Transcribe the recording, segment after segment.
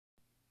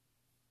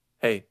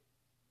Hey,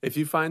 if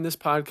you find this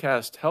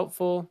podcast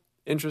helpful,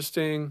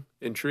 interesting,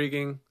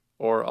 intriguing,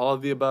 or all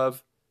of the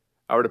above,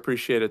 I would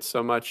appreciate it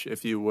so much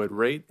if you would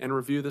rate and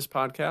review this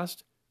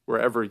podcast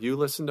wherever you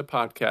listen to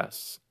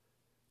podcasts.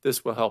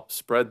 This will help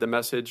spread the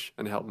message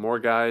and help more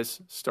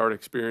guys start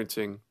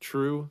experiencing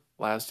true,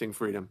 lasting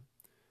freedom.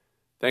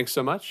 Thanks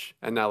so much,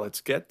 and now let's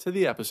get to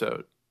the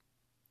episode.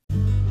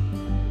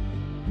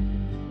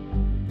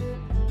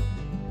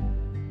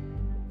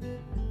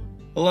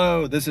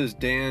 Hello, this is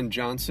Dan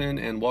Johnson,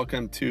 and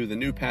welcome to the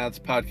New Paths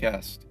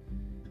podcast.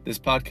 This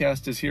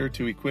podcast is here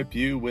to equip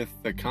you with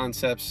the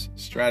concepts,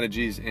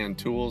 strategies, and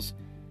tools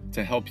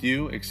to help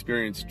you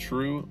experience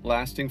true,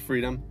 lasting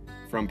freedom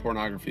from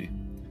pornography.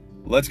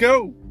 Let's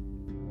go!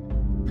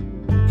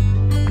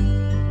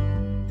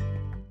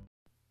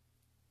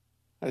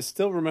 I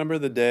still remember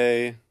the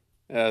day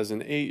as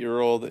an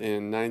 8-year-old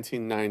in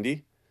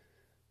 1990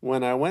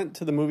 when I went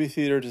to the movie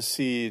theater to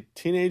see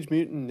Teenage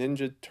Mutant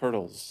Ninja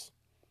Turtles.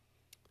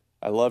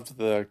 I loved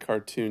the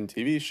cartoon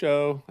TV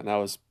show, and I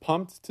was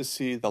pumped to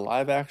see the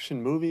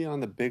live-action movie on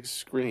the big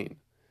screen.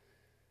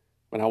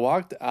 When I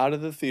walked out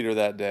of the theater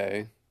that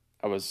day,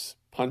 I was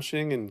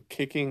punching and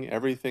kicking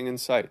everything in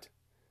sight,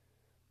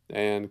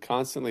 and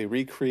constantly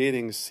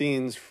recreating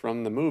scenes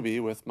from the movie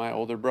with my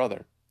older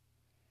brother.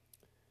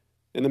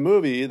 In the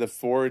movie, the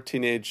 4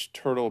 teenage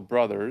turtle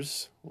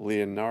brothers,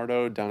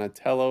 Leonardo,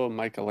 Donatello,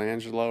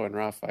 Michelangelo, and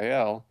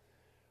Raphael,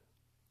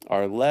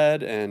 are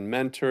led and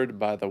mentored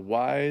by the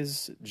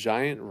wise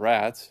giant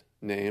rat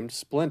named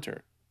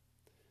Splinter.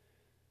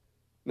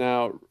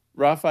 Now,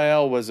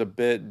 Raphael was a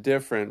bit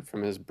different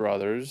from his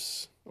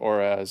brothers,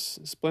 or as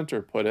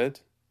Splinter put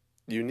it,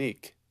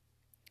 unique.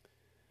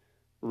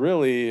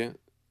 Really,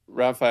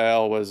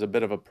 Raphael was a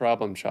bit of a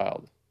problem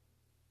child.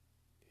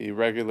 He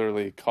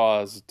regularly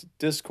caused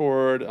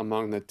discord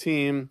among the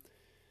team.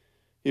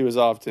 He was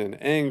often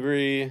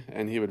angry,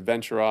 and he would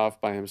venture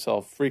off by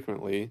himself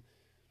frequently,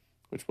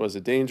 which was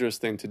a dangerous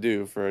thing to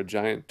do for a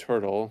giant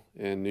turtle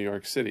in New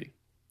York City.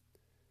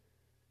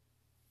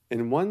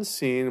 In one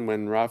scene,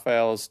 when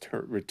Raphael is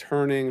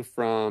returning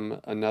from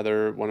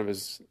one of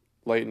his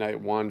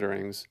late-night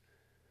wanderings,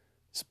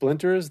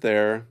 Splinter is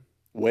there,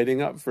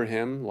 waiting up for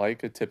him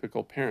like a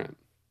typical parent.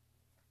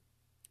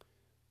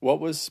 What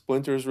was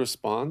Splinter's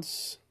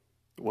response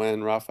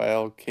when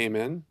Raphael came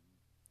in?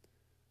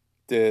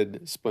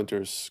 Did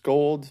Splinter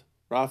scold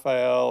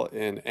Raphael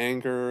in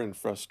anger and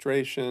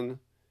frustration?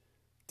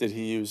 Did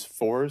he use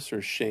force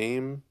or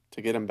shame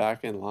to get him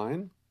back in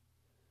line?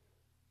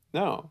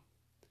 No.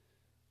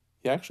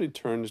 He actually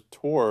turned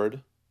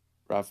toward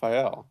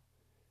Raphael.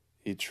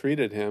 He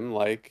treated him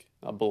like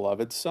a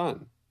beloved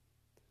son.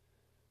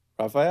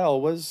 Raphael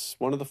was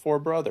one of the 4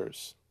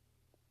 brothers.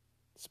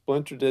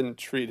 Splinter didn't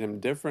treat him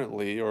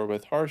differently or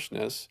with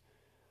harshness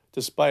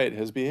despite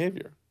his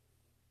behavior.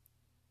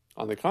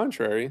 On the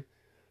contrary,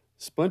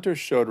 Splinter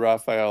showed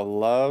Raphael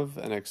love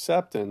and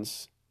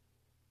acceptance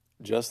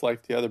just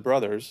like the other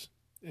brothers,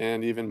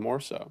 and even more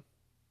so.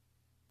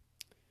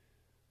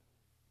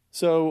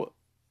 So,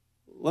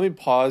 let me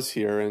pause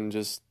here and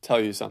just tell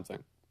you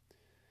something.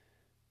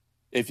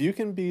 If you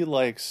can be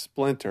like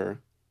Splinter,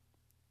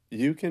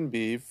 you can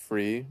be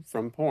free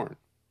from porn.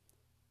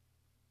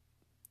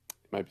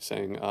 You might be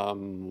saying,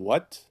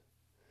 what?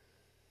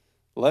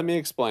 Let me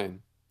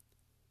explain.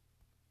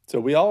 So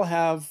we all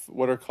have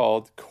what are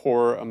called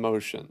core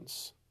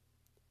emotions.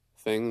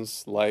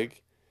 Things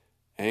like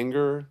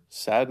anger,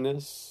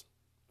 sadness,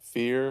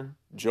 fear,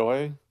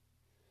 joy.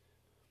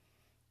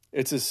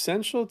 It's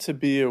essential to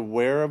be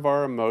aware of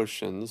our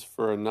emotions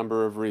for a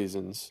number of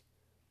reasons.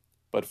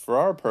 But for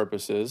our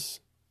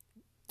purposes,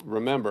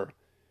 remember,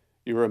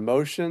 your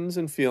emotions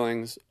and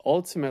feelings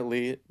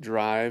ultimately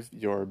drive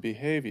your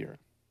behavior.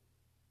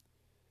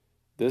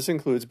 This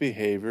includes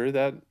behavior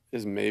that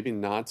is maybe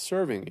not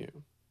serving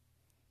you.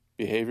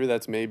 Behavior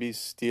that's maybe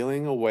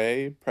stealing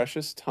away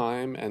precious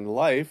time and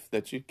life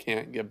that you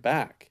can't get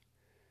back.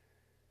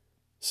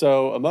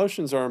 So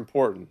emotions are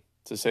important,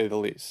 to say the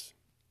least.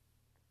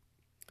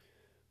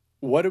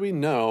 What do we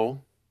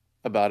know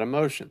about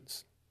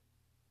emotions?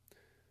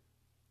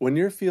 When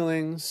you're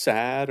feeling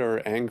sad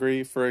or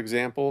angry, for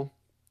example,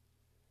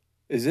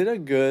 is it a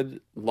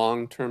good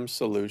long-term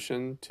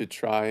solution to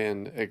try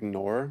and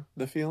ignore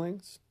the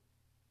feelings?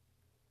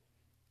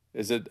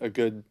 Is it a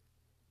good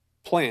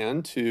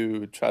plan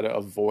to try to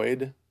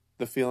avoid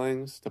the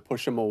feelings, to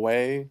push them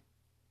away,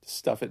 to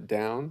stuff it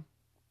down?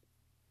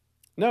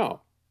 No.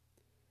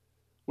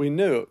 We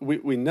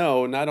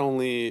know not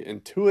only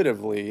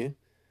intuitively,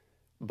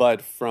 but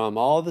from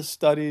all the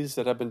studies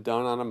that have been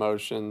done on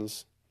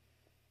emotions,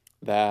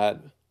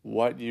 that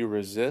what you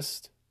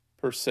resist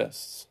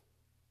persists.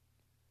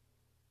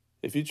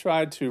 If you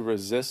try to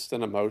resist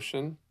an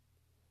emotion,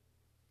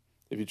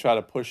 if you try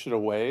to push it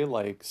away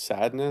like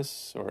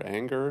sadness or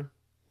anger,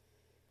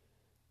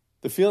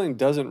 the feeling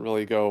doesn't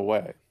really go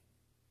away.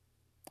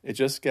 It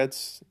just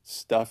gets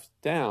stuffed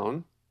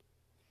down,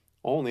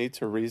 only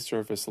to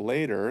resurface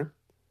later,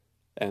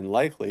 and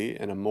likely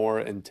in a more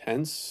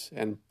intense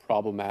and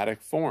problematic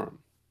form.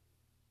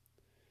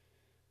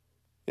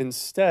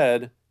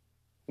 Instead,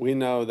 we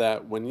know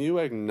that when you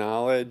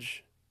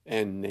acknowledge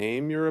and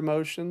name your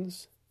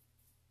emotions,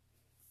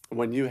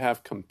 when you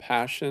have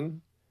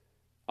compassion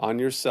on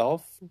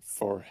yourself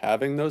for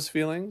having those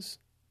feelings,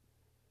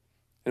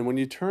 and when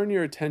you turn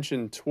your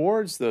attention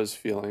towards those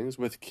feelings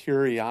with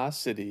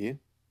curiosity,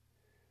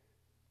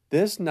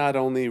 this not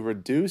only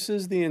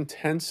reduces the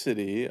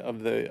intensity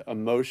of the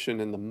emotion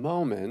in the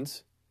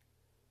moment,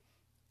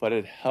 but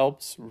it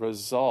helps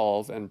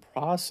resolve and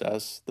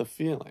process the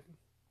feeling.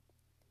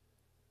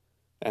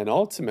 And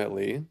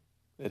ultimately,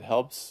 it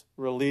helps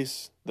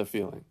release the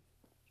feeling.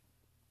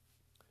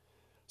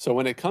 So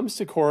when it comes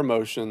to core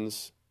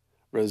emotions,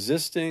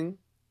 resisting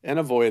and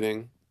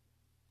avoiding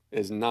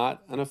is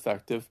not an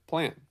effective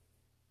plan.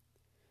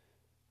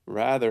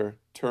 Rather,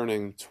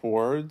 turning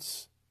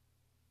towards,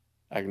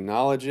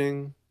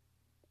 acknowledging,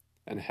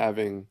 and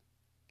having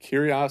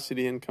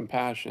curiosity and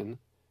compassion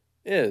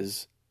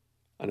is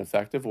an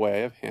effective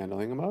way of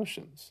handling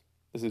emotions.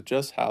 This is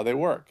just how they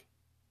work.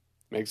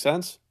 Make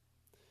sense?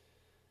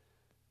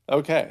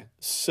 Okay,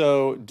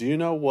 so do you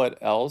know what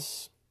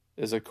else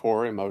is a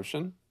core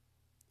emotion?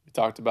 We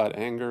talked about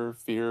anger,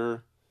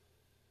 fear,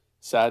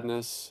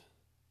 sadness,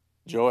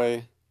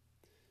 joy.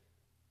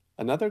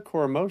 Another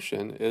core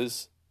emotion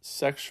is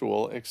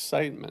sexual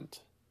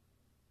excitement.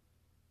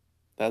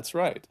 That's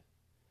right.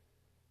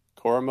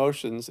 Core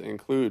emotions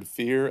include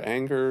fear,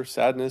 anger,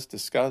 sadness,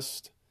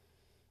 disgust,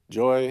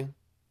 joy,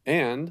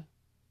 and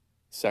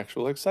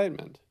sexual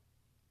excitement.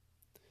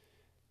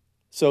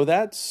 So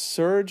that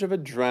surge of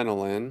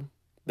adrenaline,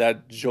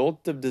 that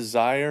jolt of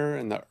desire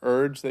and the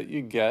urge that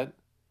you get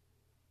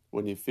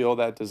when you feel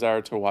that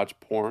desire to watch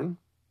porn,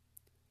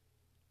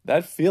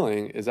 that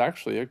feeling is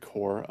actually a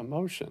core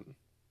emotion.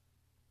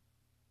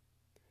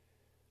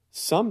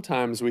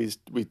 Sometimes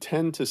we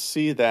tend to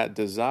see that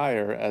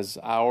desire as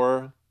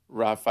our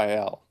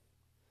Raphael.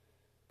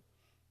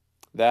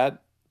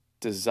 That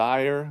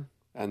desire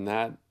and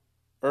that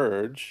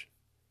urge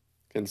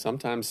can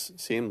sometimes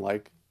seem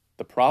like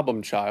the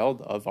problem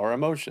child of our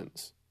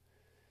emotions.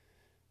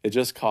 It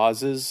just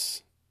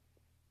causes,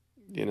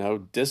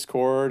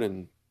 discord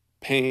and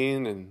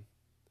pain, and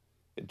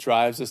it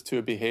drives us to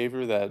a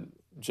behavior that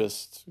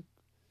just,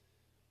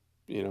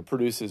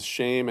 produces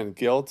shame and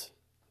guilt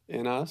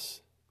in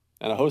us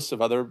and a host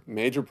of other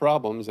major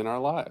problems in our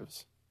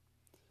lives.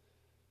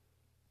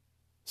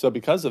 So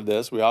because of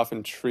this, we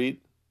often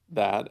treat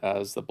that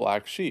as the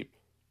black sheep.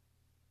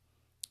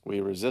 We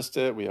resist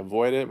it, we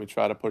avoid it, we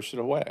try to push it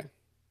away.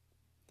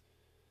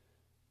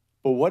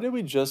 But what did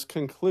we just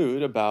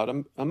conclude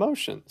about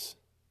emotions?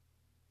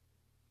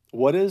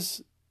 What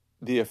is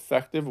the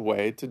effective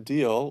way to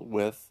deal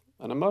with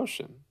an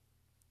emotion?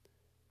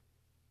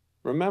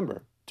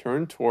 Remember,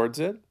 turn towards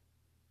it,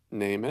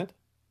 name it,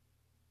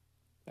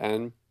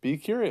 and be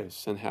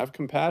curious and have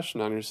compassion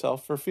on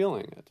yourself for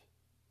feeling it,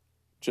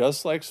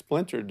 just like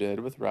Splinter did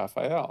with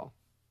Raphael.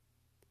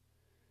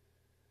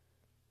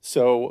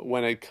 So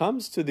when it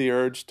comes to the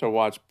urge to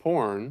watch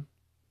porn,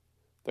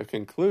 the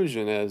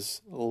conclusion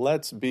is,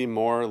 let's be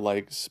more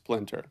like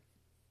Splinter.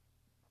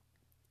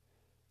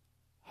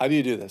 How do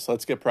you do this?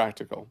 Let's get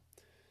practical.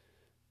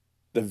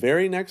 The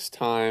very next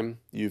time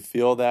you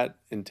feel that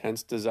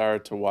intense desire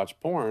to watch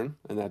porn,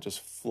 and that just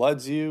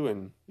floods you,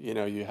 and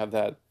you have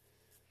that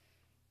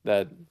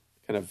kind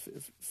of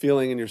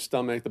feeling in your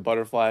stomach, the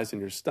butterflies in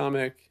your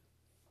stomach.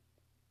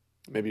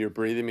 Maybe your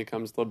breathing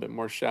becomes a little bit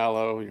more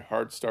shallow. Your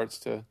heart starts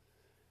to,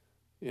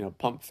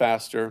 pump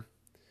faster.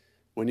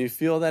 When you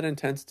feel that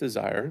intense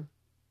desire,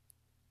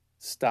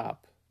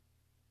 stop.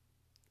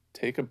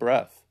 Take a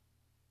breath.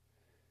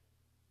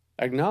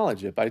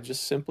 Acknowledge it by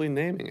just simply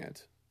naming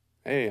it.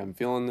 Hey, I'm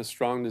feeling this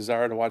strong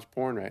desire to watch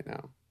porn right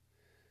now.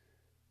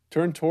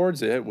 Turn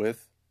towards it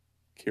with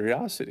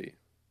curiosity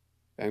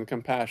and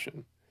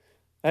compassion.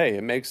 Hey,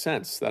 it makes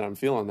sense that I'm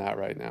feeling that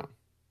right now.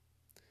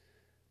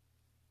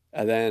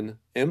 And then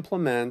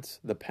implement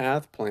the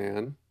PATH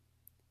plan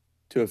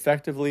to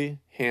effectively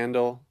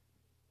handle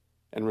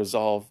and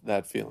resolve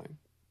that feeling.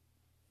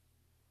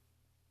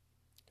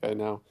 Okay,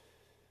 now,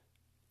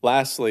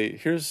 lastly,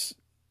 here's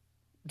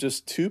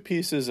just two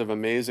pieces of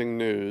amazing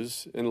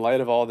news in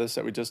light of all this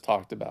that we just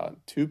talked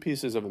about. Two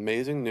pieces of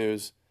amazing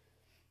news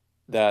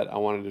that I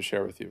wanted to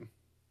share with you.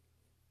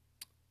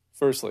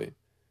 Firstly,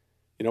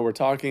 we're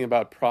talking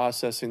about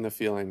processing the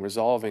feeling,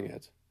 resolving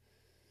it.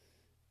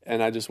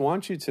 And I just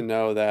want you to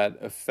know that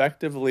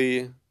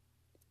effectively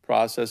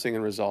processing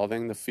and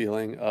resolving the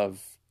feeling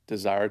of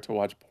desire to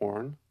watch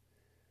porn,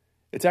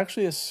 it's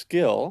actually a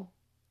skill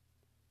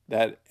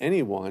that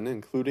anyone,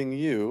 including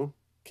you,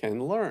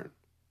 can learn.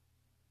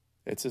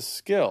 It's a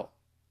skill.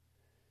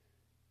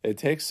 It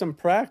takes some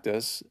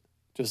practice,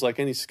 just like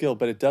any skill,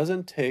 but it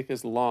doesn't take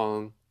as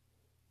long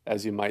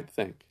as you might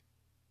think.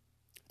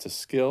 It's a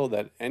skill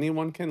that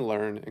anyone can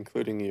learn,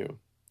 including you.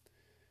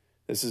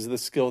 This is the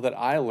skill that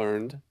I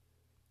learned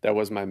that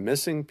was my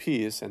missing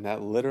piece, and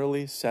that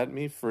literally set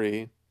me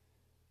free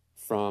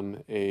from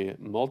a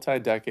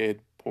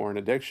multi-decade porn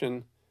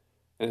addiction,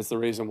 and it's the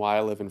reason why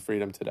I live in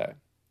freedom today.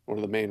 One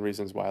of the main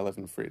reasons why I live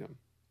in freedom.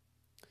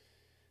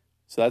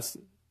 So that's,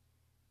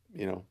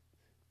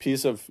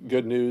 piece of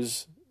good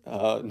news,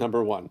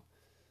 number one.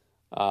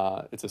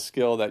 It's a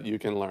skill that you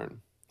can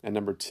learn. And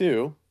number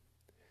two,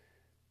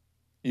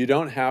 you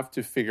don't have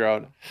to figure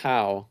out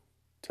how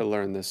to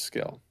learn this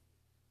skill.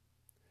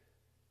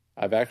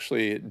 I've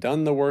actually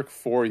done the work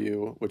for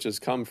you, which has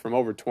come from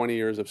over 20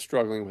 years of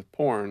struggling with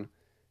porn,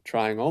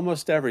 trying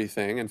almost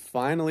everything, and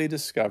finally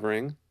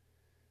discovering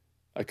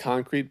a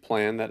concrete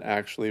plan that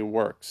actually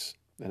works.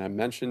 And I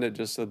mentioned it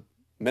just a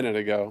minute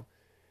ago.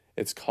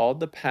 It's called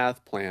the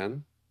P.A.T.H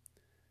plan.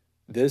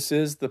 This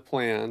is the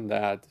plan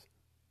that,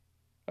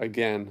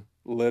 again,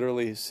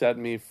 literally set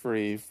me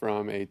free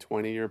from a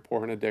 20-year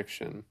porn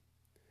addiction.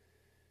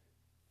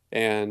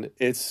 And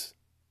it's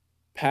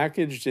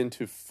packaged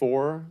into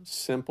 4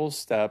 simple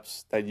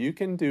steps that you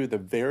can do the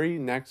very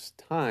next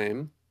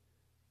time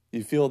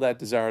you feel that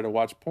desire to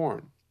watch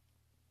porn.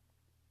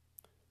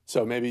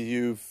 So maybe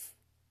you've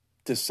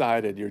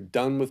decided you're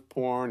done with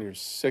porn, you're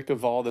sick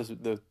of all this,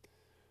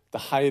 the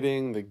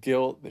hiding, the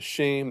guilt, the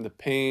shame, the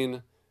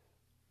pain,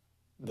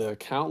 the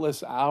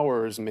countless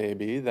hours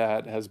maybe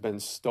that has been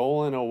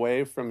stolen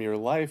away from your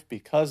life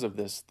because of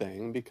this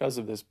thing, because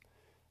of this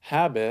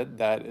habit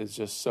that is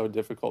just so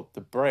difficult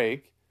to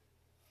break.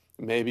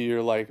 Maybe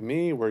you're like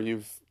me, where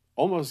you've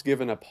almost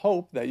given up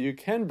hope that you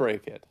can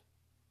break it.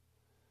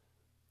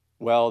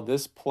 Well,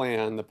 this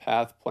plan, the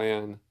P.A.T.H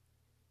plan,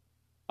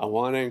 I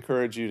want to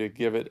encourage you to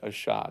give it a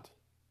shot.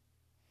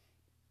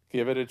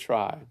 Give it a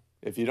try.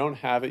 If you don't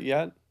have it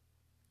yet,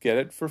 get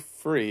it for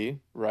free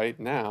right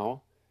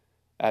now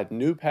at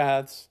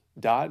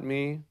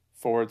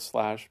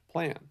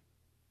noopaths.me/plan.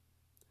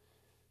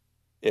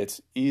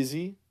 It's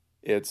easy,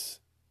 it's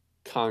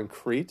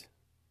concrete,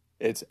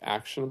 it's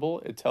actionable.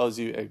 It tells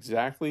you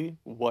exactly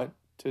what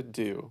to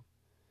do.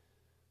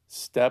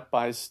 Step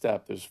by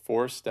step. There's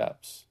 4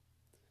 steps.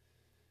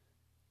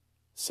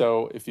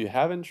 So if you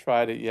haven't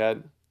tried it yet,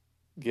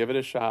 give it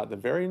a shot. The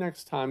very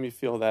next time you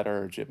feel that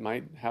urge, it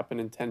might happen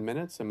in 10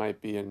 minutes. It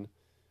might be in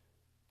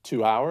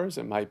 2 hours.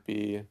 It might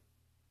be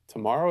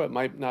tomorrow. It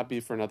might not be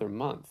for another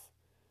month.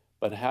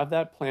 But have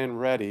that plan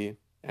ready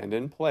and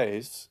in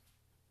place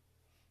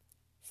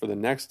for the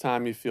next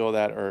time you feel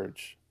that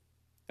urge.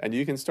 And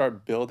you can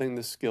start building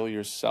the skill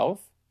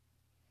yourself.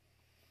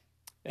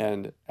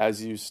 And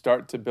as you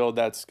start to build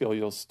that skill,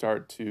 you'll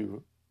start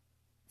to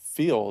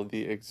feel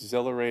the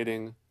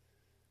exhilarating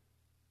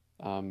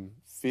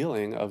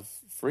feeling of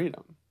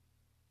freedom.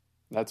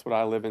 That's what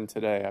I live in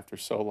today after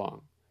so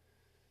long.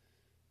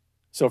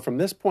 So from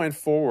this point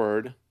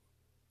forward,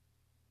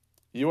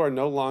 you are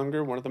no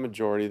longer one of the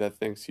majority that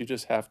thinks you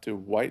just have to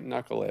white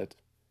knuckle it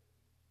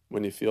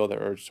when you feel the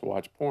urge to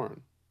watch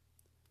porn.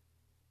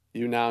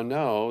 You now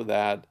know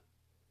that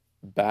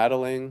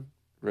battling,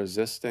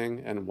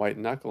 resisting, and white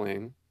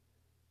knuckling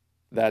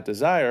that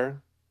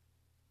desire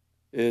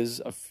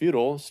is a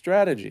futile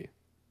strategy.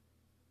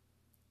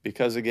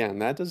 Because again,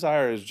 that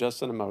desire is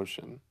just an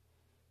emotion,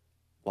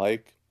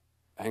 like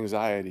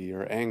anxiety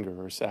or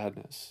anger or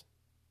sadness.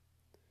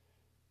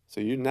 So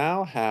you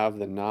now have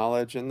the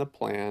knowledge and the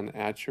plan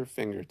at your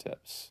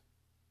fingertips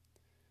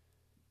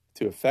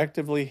to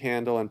effectively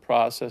handle and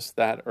process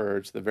that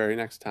urge the very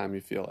next time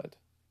you feel it.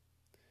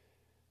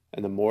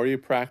 And the more you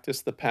practice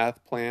the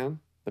P.A.T.H plan,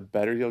 the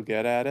better you'll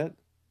get at it,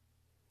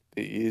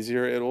 the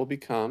easier it will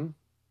become.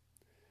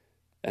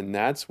 And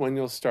that's when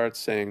you'll start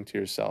saying to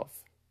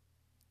yourself,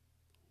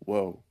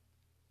 whoa,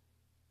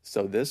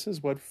 so this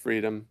is what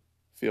freedom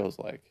feels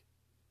like.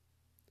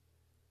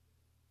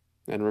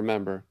 And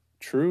remember,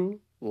 true,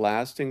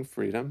 lasting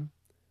freedom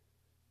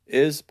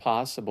is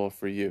possible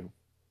for you.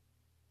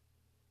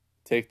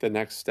 Take the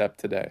next step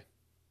today.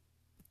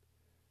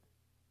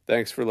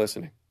 Thanks for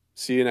listening.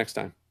 See you next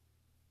time.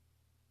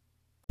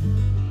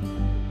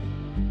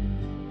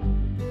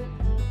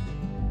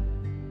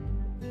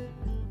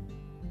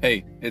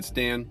 Hey, it's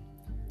Dan.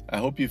 I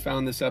hope you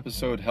found this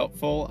episode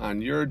helpful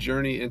on your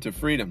journey into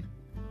freedom.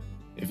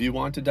 If you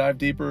want to dive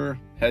deeper,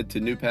 head to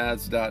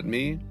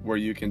noopaths.me, where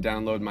you can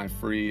download my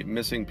free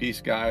Missing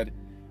Piece Guide,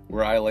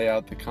 where I lay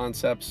out the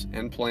concepts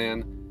and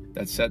plan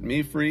that set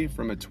me free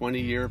from a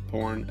 20-year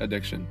porn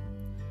addiction.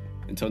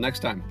 Until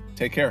next time,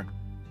 take care.